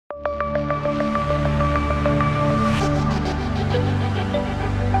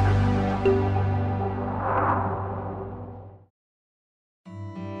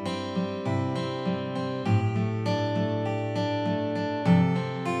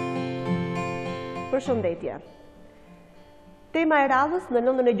Përshëndetje. Tema e radhës në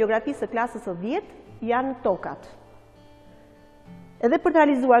nëndën e gjeografisë së klasës së 10 janë tokat. Edhe për të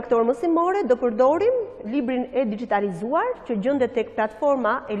realizuar këtë orë mësimore, do përdorim librin e digjitalizuar që gjendet tek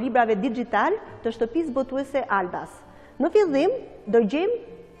platforma e librave digjital të shtëpisë botuese Albas. Në fillim, do gjejmë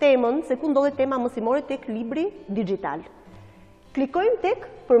temën se ku ndodhet tema mësimore tek libri digjital. Klikojmë tek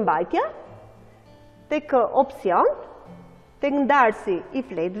përmbajtja, tek opsion, tek ndarësi i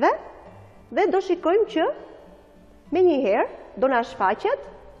fletëve dhe do shikojmë që me njëherë do na shfaqet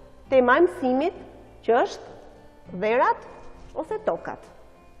tema e mësimit që është Dherat ose tokat.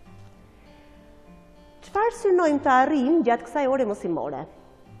 Çfarë synojmë të arrijmë gjatë kësaj ore mësimore?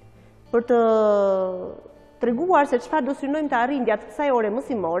 Për të treguar se çfarë do synojmë të arrijmë gjatë kësaj ore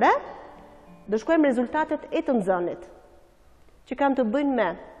mësimore, do shkruajmë rezultatet e të nxënit, që kanë të bëjnë me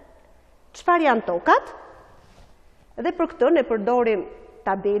çfarë janë tokat, dhe për këtë ne përdorim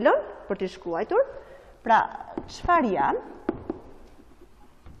tabelën për të shkruar. Pra, çfarë janë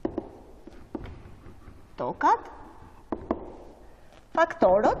tokat,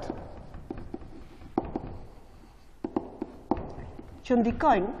 faktorët që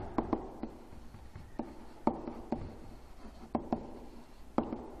ndikojnë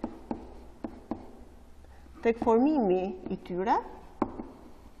tek formimi i tyre,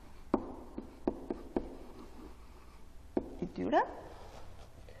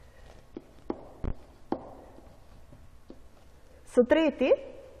 Së treti,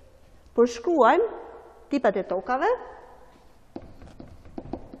 përshkruajmë tipat e tokave,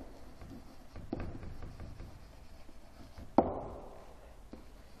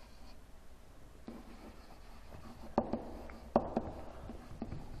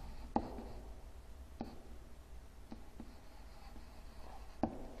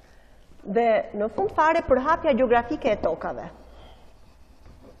 dhe në fund fare përhapja gjeografike e tokave.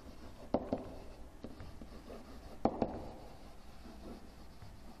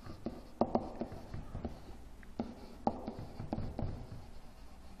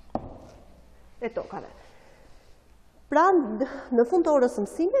 Pra, në fund të orës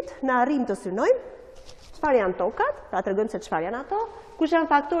mësimit, në arrim të synojmë çfarë janë tokat, pra tregojmë se çfarë janë ato, kush janë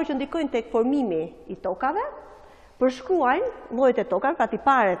faktorët që ndikojnë tek formimi i tokave, përshkruajmë llojet e tokave, pra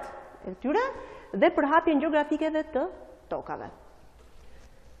tiparet e tyre, dhe përhapjen gjeografike të tokave.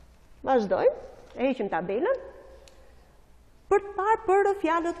 Vazhdojmë, e heqim tabelën, për të parë për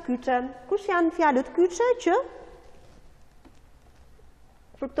fjalët kyçe. Kush janë fjalët kyçe që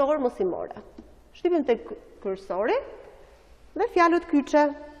për këtë orë mësimore? Shtypim tek kursori dhe fjalët kyçe.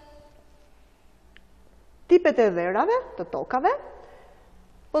 Tipet e dherave, të tokave,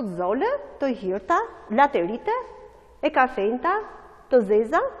 potzole, të hirta, laterite, e kafenta, të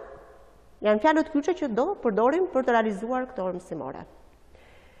zeza, janë fjalët kyçe që do përdorim për të realizuar këtë orë mësimore.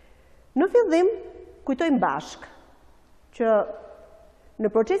 Në fillim, kujtojmë bashk që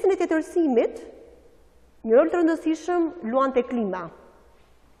në procesin e tetërsimit, një rol të rëndësishëm luante klima,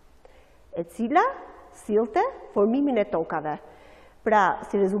 e cila sillte formimin e tokave. Pra,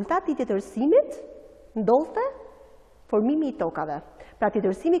 si rezultat i tetërsimit, ndodhte formimi i tokave. Pra,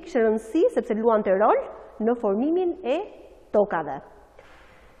 tetërsimi kishte rëndësi sepse luante rol në formimin e tokave.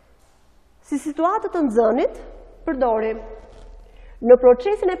 Si situatë të nxënit, përdorim në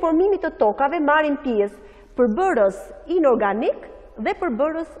procesin e formimit të tokave marrin pjesë përbërës inorganik dhe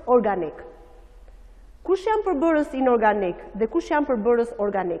përbërës organik. Kush janë përbërës inorganik dhe kush janë përbërës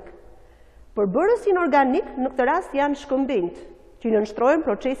organik? Përbërës inorganik në këtë rast janë shkëmbinjt që nënshtrojnë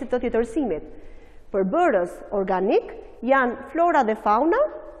procesit të tetërsimit. Përbërës organik janë flora dhe fauna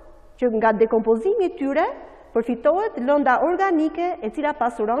që nga dekompozimi i tyre përfitohet lënda organike e cila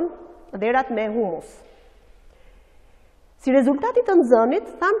pasuron dherat me humus. Si rezultati të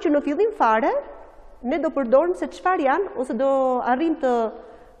nxënit, thamë që në fillim fare ne do përdorim se çfarë janë ose do arrim të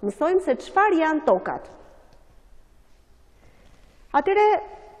mësojmë se çfarë janë tokat. Atëre,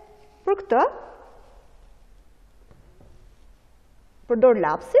 për këtë, përdor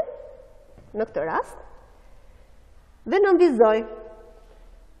lapsin, në këtë rast, dhe nënvizoj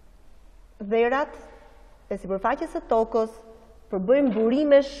dherat e sipërfaqes së tokës, përbëjmë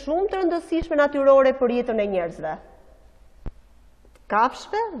burime shumë të rëndësishme natyrore për jetën e njerëzve,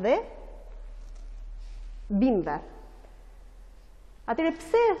 kafshëve dhe bimëve. Atëre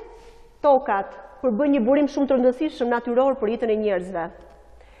pse tokat përbëjnë një burim shumë të rëndësishëm natyror për jetën e njerëzve?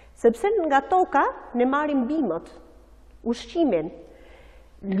 Sepse nga toka ne marrim bimët, ushqimin.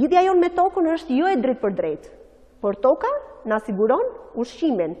 Lidhja jonë me tokën është jo e drejtë për drejtë, por toka na siguron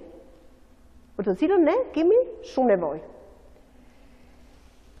ushqimin, për të cilën ne kemi shumë nevojë.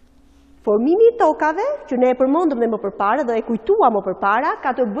 Formimi i tokave, që ne e përmendëm dhe më përpara dhe e kujtuam më përpara,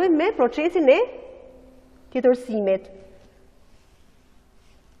 ka të bëjë me procesin e tjetërsimit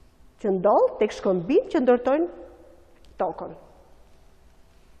që ndodh tek shkëmbim që ndërtojnë tokën.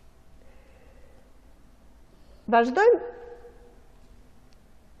 Vazhdojmë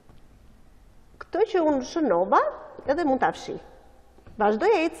këtë që unë shënova edhe mund ta fshi.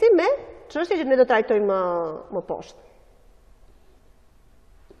 Vazhdoj eci me çështje që ne do trajtojmë më poshtë.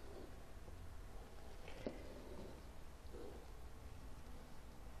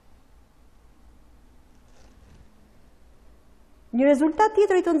 Një rezultat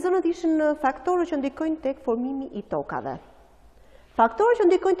tjetër i të nxënët ishin faktorët që ndikojnë tek formimi i tokave. Faktorët që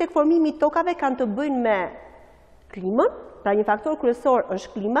ndikojnë tek formimi i tokave kanë të bëjnë me klimën, pra një faktor kryesor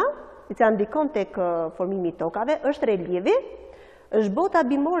është klima, i cili ndikon tek formimi i tokave, është relievi, është bota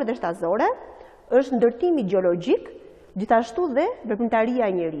bimore dhe shtazore, është ndërtimi gjeologjik, gjithashtu dhe veprimtaria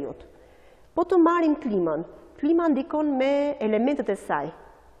e njeriut. Po të marrim klimën, klima ndikon me elementet e saj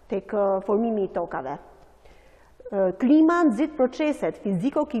tek formimi i tokave. Klima nxit proceset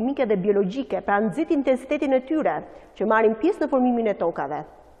fiziko-kimike dhe biologjike, pra nxit intensitetin e tyre që marrin pjesë në formimin e tokave.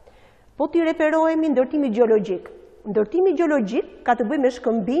 Po t'i referohemi ndërtimi gjeologjik. Ndërtimi gjeologjik ka të bëjë me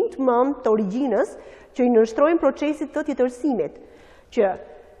shkëmbim të mënd të origjinës që i nështrojnë procesit të tjetërsimit, që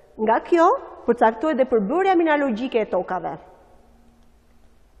nga kjo përcaktohet dhe përbërja mineralogjike e tokave.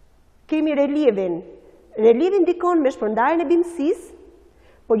 Kemi relievin. Relievi ndikon me shpërndarjen e bimësisë,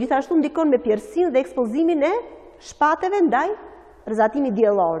 po gjithashtu ndikon me pjersinë dhe ekspozimin e shpateve ndaj rrezatimit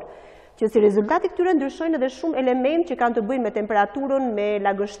diellor, që si rezultati këtyre ndryshojnë edhe shumë elementë që kanë të bëjnë me temperaturën, me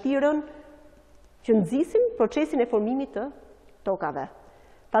lagështirën, që nxisin procesin e formimit të tokave.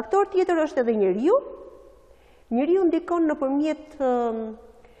 Faktor tjetër është edhe njeriu. Njeriu ndikon nëpërmjet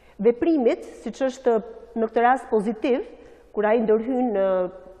veprimit, siç është në këtë rast pozitiv, kur ai ndërhyn në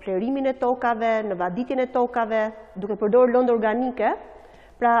plerimin e tokave, në vaditjen e tokave, duke përdorur lëndë organike,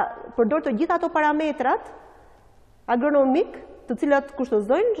 pra përdor të gjitha ato parametrat agronomik, të cilat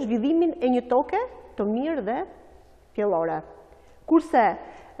kushtozojnë zhvillimin e një toke të mirë dhe fillore. Kurse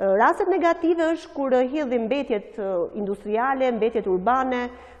rastet negative është kur hidhin mbetjet industriale, mbetjet urbane,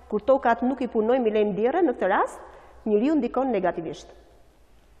 kur tokat nuk i punojnë me lejm bjerre, në këtë rast, njeriu ndikon negativisht.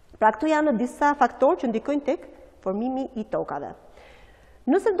 Pra këto janë disa faktorë që ndikojnë tek formimi i tokave.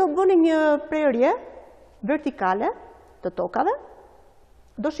 Nëse do bëni një prerje vertikale të tokave,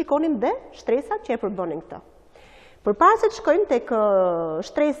 do shikonim dhe shtresat që e përbënin këtë. Përpara se të shkojmë tek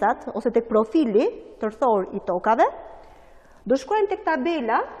shtresat ose tek profili tërthor i tokave, do shkojmë tek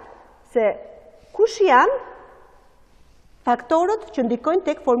tabela se kush janë faktorët që ndikojnë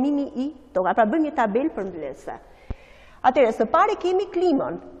tek formimi i tokave. Pra bëjmë një tabelë përmbledhëse. Atëherë, së pari kemi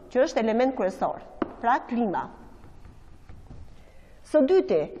klimën, që është element kryesor. Pra klima. Së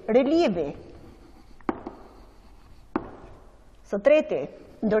dyti, relievi. Së treti,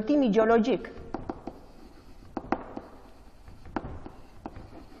 ndërtimi gjeologjik.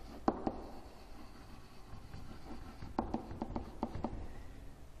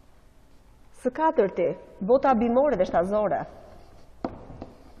 Së katërti, bota bimore dhe shtazore.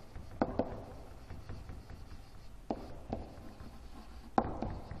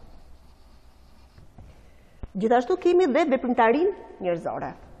 Gjithashtu kemi dhe veprimtarinë njerëzore.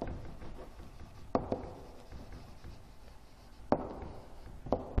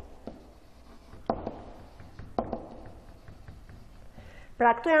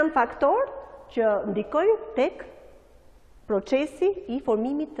 Pra këto janë faktorë që ndikojnë tek procesi i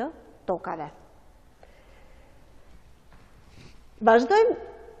formimit të tokave. Vazhdojmë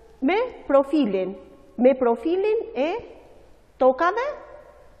me profilin. Me profilin e tokave,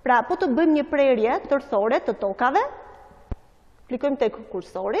 pra po të bëjmë një prerje tërthore të tokave, klikojmë tek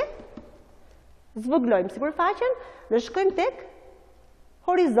kursori, zvëglojmë sipërfaqen dhe shkojmë tek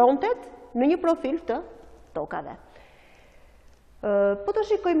horizontet në një profil të tokave. Po të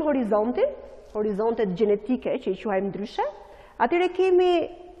shikojmë horizontin, horizontet gjenetike që i quajmë ndryshe, atëre kemi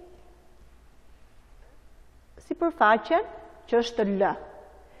sipërfaqe që është L.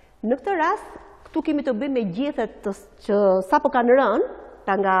 Në këtë rast, këtu kemi të bëjmë me gjethet që sapo kanë rënë,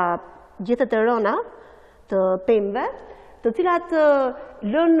 nga gjethet e rëna të pemëve, të cilat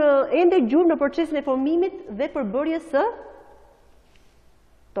lënë ende gjurmë në procesin e formimit dhe përbërjes së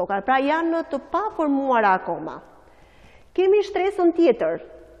tokave. Pra janë të pa formuara akoma. Kemi shtresën tjetër,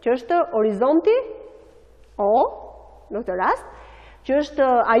 që është horizonti O, në këtë rast, që është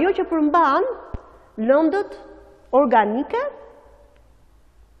ajo që përmban lëndët organike,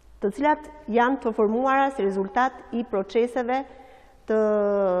 të cilat janë të formuara si rezultat i proceseve të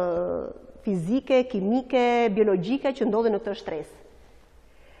fizike, kimike, biologjike që ndodhen në këtë shtresë.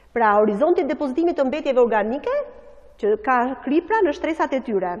 Pra, horizonti i depozitimit të mbetjeve organike, që ka kripra në shtresat e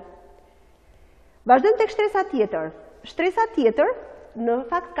tyre. Vazhdojmë tek shtresa tjetër. Shtresa tjetër, në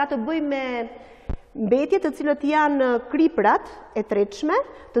fakt, ka të bëjë me mbetje të cilët janë kriprat e tretshme,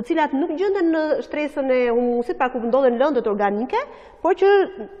 të cilat nuk gjenden në shtresën e humusit, pra ku ndodhen lëndët organike, por që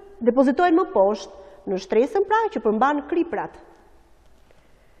depozitohen më poshtë në shtresën pra që përmban kriprat.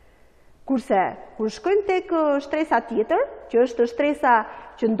 Kurse, kur shkojmë tek shtresa tjetër, që është shtresa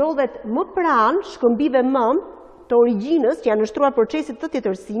që ndodhet më pranë shkëmbive mëm të origjinës që janë nështruar procesit të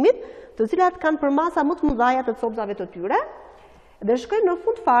tjetërsimit, të cilat kanë përmasa më të mëdhaja të copëzave të tyre, dhe shkojmë në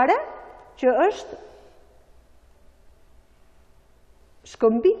fund fare që është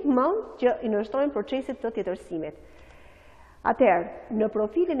shkëmbi mëm që i nështrojnë procesit të tjetërsimit. Atëherë, në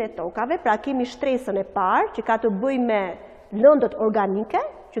profilin e tokave, pra kemi shtresën e parë që ka të bëjë me lëndët organike,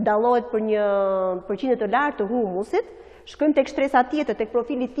 që dallohet për një përqindje të lartë të humusit, shkojmë tek shtresa tjetër, tek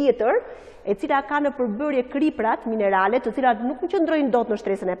profili tjetër, e cila ka në përbërje kriprat minerale, të cilat nuk qëndrojnë dot në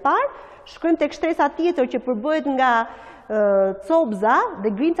shtresën e parë, shkojmë tek shtresa tjetër që përbëhet nga copëza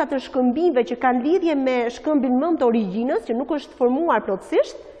dhe grimca të shkëmbimeve që kanë lidhje me shkëmbin mëm të origjinës, që nuk është formuar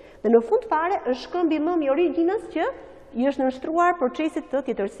plotësisht, dhe në fund fare është shkëmbi mëm i origjinës që i është nështruar procesit të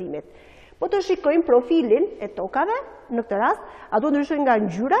tjetërsimit. Po të shikojmë profilin e tokave, në këtë rast, ato ndryshojnë nga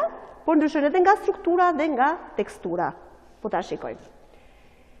ngjyra, por ndryshojnë edhe nga struktura dhe nga tekstura. Po ta shikojmë.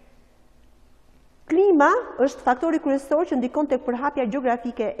 Klima është faktori kryesor që ndikon tek përhapja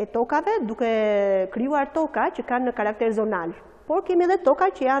gjeografike e tokave, duke krijuar toka që kanë në karakter zonal. Por kemi edhe toka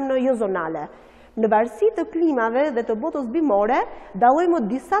që janë jo zonale. Në varësi të klimave dhe të botës bimore, dallojmë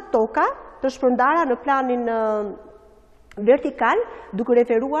disa toka të shpërndara në planin vertikal, duke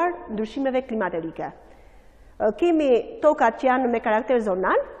referuar ndryshimeve klimaterike. Kemi tokat që janë me karakter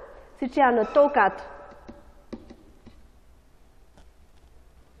zonal, siç janë tokat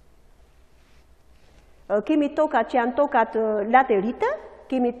kemi tokat që janë tokat laterite,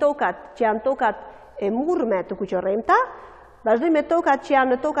 kemi tokat që janë tokat e murme të kuqërremta, vazhdojmë me tokat që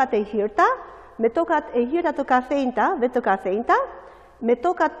janë tokat e hirta, me tokat e hirta të kafejnta dhe të kafejnta, me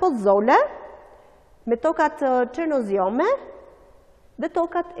tokat podzole, me tokat çernoziome dhe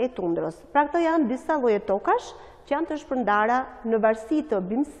tokat e tundrës. Pra këto janë disa lloje tokash që janë të shpërndara në varësi të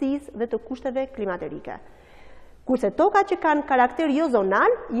bimësisë dhe të kushteve klimaterike. Kurse tokat që kanë karakter jo zonal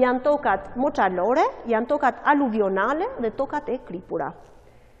janë tokat moçalore, janë tokat aluvionale dhe tokat e kripura.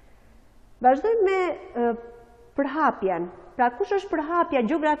 Vazhdojmë me përhapjen. Pra kush është përhapja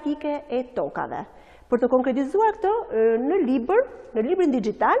gjeografike e tokave? Për të konkretizuar këtë, në librin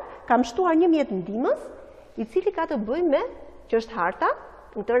digjital, kam shtuar një mjet ndihmës, i cili ka të bëjë me, që është harta,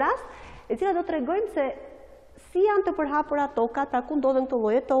 në këtë rast, e cila do t'rregojmë se si janë të përhapura tokat, pra ku ndodhen këto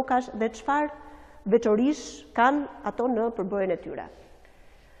lloje tokash dhe çfarë veçorish kanë ato në përbërjen e tyre.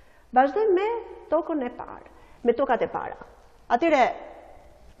 Vazhdojmë me tokën e parë, me tokat e para. Atëre,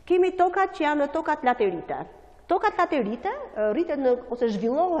 kemi tokat që janë tokat laterite. Tokat laterite rriten ose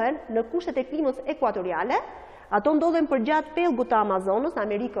zhvillohen në kushtet e klimës ekuatoriale. Ato ndodhen përgjatë pellgut të Amazonës, në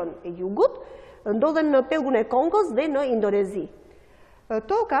Amerikën e Jugut, ndodhen në pellgun e Kongos dhe në Indonezi.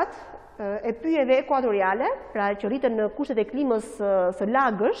 Tokat e pyjeve ekuatoriale, pra që rriten në kushtet e klimës së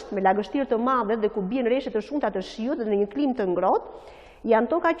lagësht, me lagështirë të madhe dhe ku bien rreshtje të shumta të shiut dhe në një klim të ngrohtë, janë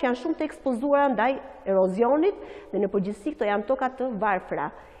toka që janë shumë të ekspozuara ndaj erozionit dhe në përgjithësi këto janë toka të varfra.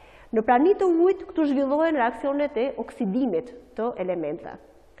 Në prani të ujit këtu zhvillohen reaksionet e oksidimit të elementeve.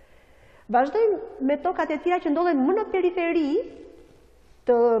 Vazhdojmë me tokat e tjera që ndodhen më në periferi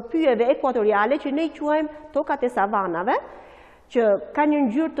të pyjeve ekuatoriale, që ne i quajmë tokat e savanave, që ka një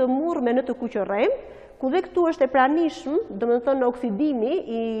ngjyrë të murme në të kuqërrem, ku dhe këtu është e pranishëm, domethënë oksidimi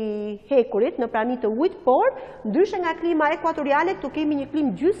i hekurit në prani të ujit, por ndryshe nga klima ekuatoriale, këtu kemi një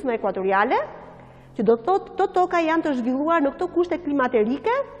klimë gjysmë ekuatoriale, që do të thotë këto toka janë të zhvilluar në këto kushte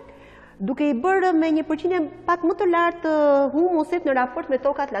klimaterike, duke i bërë me një përqindje pak më të lartë të humusit në raport me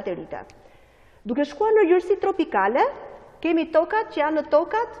tokat laterite. Duke shkuar në gjërësi tropikale, kemi tokat që janë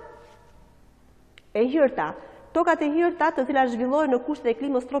tokat e hirta. Tokat e hirta të cilat zhvillohen në kushtet e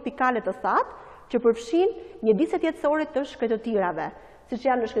klimës tropikale të thatë, që përfshin një disë jetësore të shkretëtirave, siç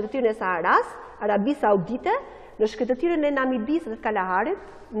janë në shkretëtirën e Saharas, Arabisë Saudite, në shkretëtirën e Namibisë dhe të Kalaharit,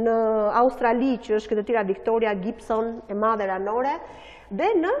 në Australi që është shkretëtira Victoria, Gibson, e Madhe Ranore, dhe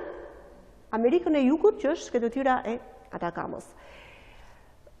në Amerikën e Jugut që është shkretëtira e Atakamës.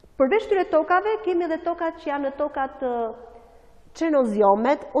 Përveç këtyre tokave kemi edhe tokat që janë tokat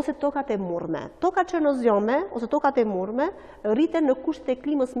çernoziomet ose tokat e murme. Tokat çernoziome ose tokat e murme rriten në kushtet e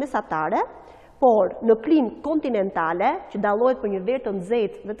klimës mesatare, por në klimë kontinentale, që dallohet për një verë të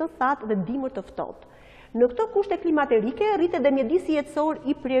nxehtë dhe të thatë dhe dimër të ftohtë. Në këto kushte klimaterike rritet dhe mjedisi jetësor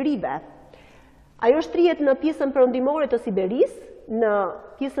i prerive. Ajo shtrihet në pjesën perëndimore të Siberisë, në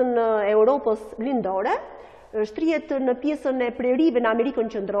pjesën e Europës lindore, shtrihet në pjesën e prerive në Amerikën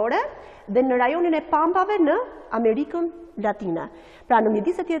qendrore dhe në rajonin e pampave në Amerikën latine. Pra në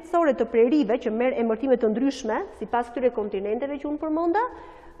mjediset jetësore të prerive që merr emërtime të ndryshme, sipas këtyre kontinenteve që unë përmenda,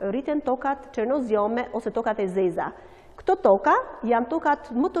 rriten tokat çernoziome ose tokat e zeza. Këto toka janë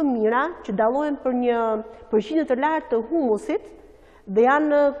tokat më të mira që dallohen për një përqindje të lartë të humusit dhe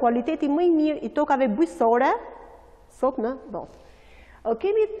janë kualiteti më i mirë i tokave bujësore sot në botë.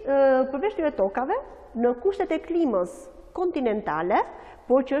 Kemi përveç këtyre tokave, në kushtet e klimës kontinentale,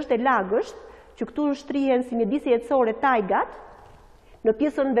 por që është e lagësht, që këtu shtrihen si mjedisi jetësore tajgat, në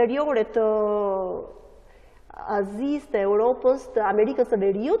pjesën veriore të Azisë, të Europës, të Amerikës së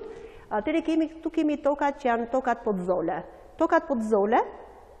Veriut, atëre këtu kemi tokat që janë tokat podzole. Tokat podzole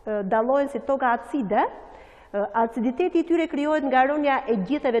dallohen si toka acide. Aciditeti i tyre krijohet nga rënja e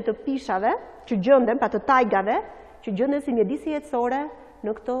gjithëve të pishave, që gjenden, pra të tajgave, që gjenden si mjedisi jetësore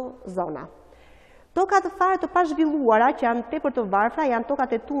në këto zona. Tokat fare të pazhvilluara që janë tepër të varfra janë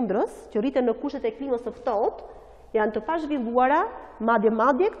tokat e tundrës, që rriten në kushtet e klimës së ftohtë, janë të pazhvilluara,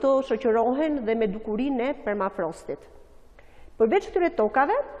 madje këto shoqërohen dhe me dukurinë e permafrostit. Përveç këtyre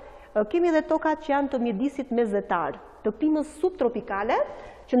tokave, kemi edhe tokat që janë të mjedisit mesetar, të klimës subtropikale,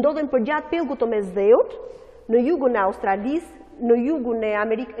 që ndodhen përgjatë pellgut të Mesdheut, në jugun e Australisë, në jugun e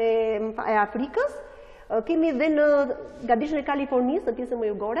Afrikës, kemi dhe në gadishën e Kalifornisë, në pjesën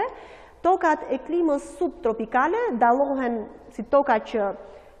më jugore. Tokat e klimës subtropikale dallohen si toka që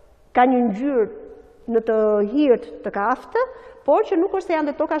ka një ngjyrë në të hirt të kaftë, por që nuk është se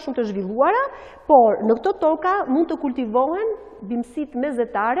janë dhe toka shumë të zhvilluara, por në këto toka mund të kultivohen bimësit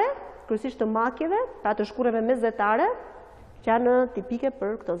mezetare, kryesisht të makjeve, pra të shkurreve mezetare, që janë tipike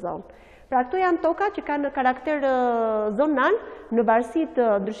për këtë zonë. Pra këto janë toka që kanë karakter zonal në varësi të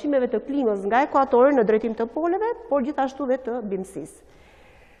ndryshimeve të klimës nga ekuatori në drejtim të poleve, por gjithashtu dhe të bimësisë.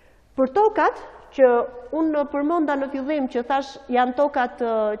 Për tokat që unë përmenda në fillim që thash janë tokat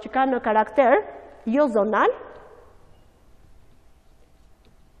që kanë karakter jo zonal,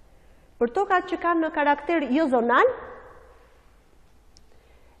 për tokat që kanë karakter jo zonal,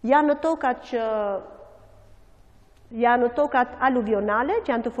 janë tokat aluvionale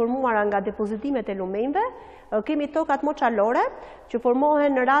që janë të formuara nga depozitimet e lumenjve, kemi tokat moçalore që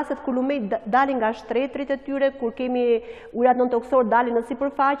formohen në rastet kur lumejt dalin nga shtretrit e tyre, kur kemi ujërat nëntoksor dalin në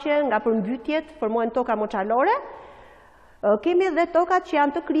sipërfaqe, nga përmbytjet formohen toka moçalore. Kemi edhe tokat që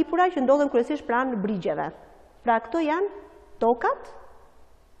janë të kripura që ndodhen kryesisht pranë brigjeve. Pra këto janë tokat.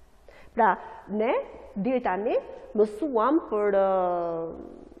 Pra ne deri tani mësuam për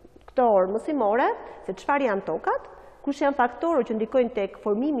këtë orë mësimore se çfarë janë tokat, kush janë faktorët që ndikojnë tek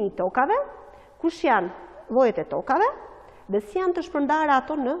formimi i tokave, kush janë llojet e tokave dhe si janë të shpërndarë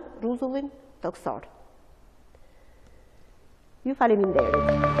ato në rrezullin toksor. Ju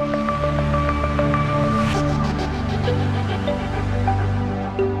faleminderit.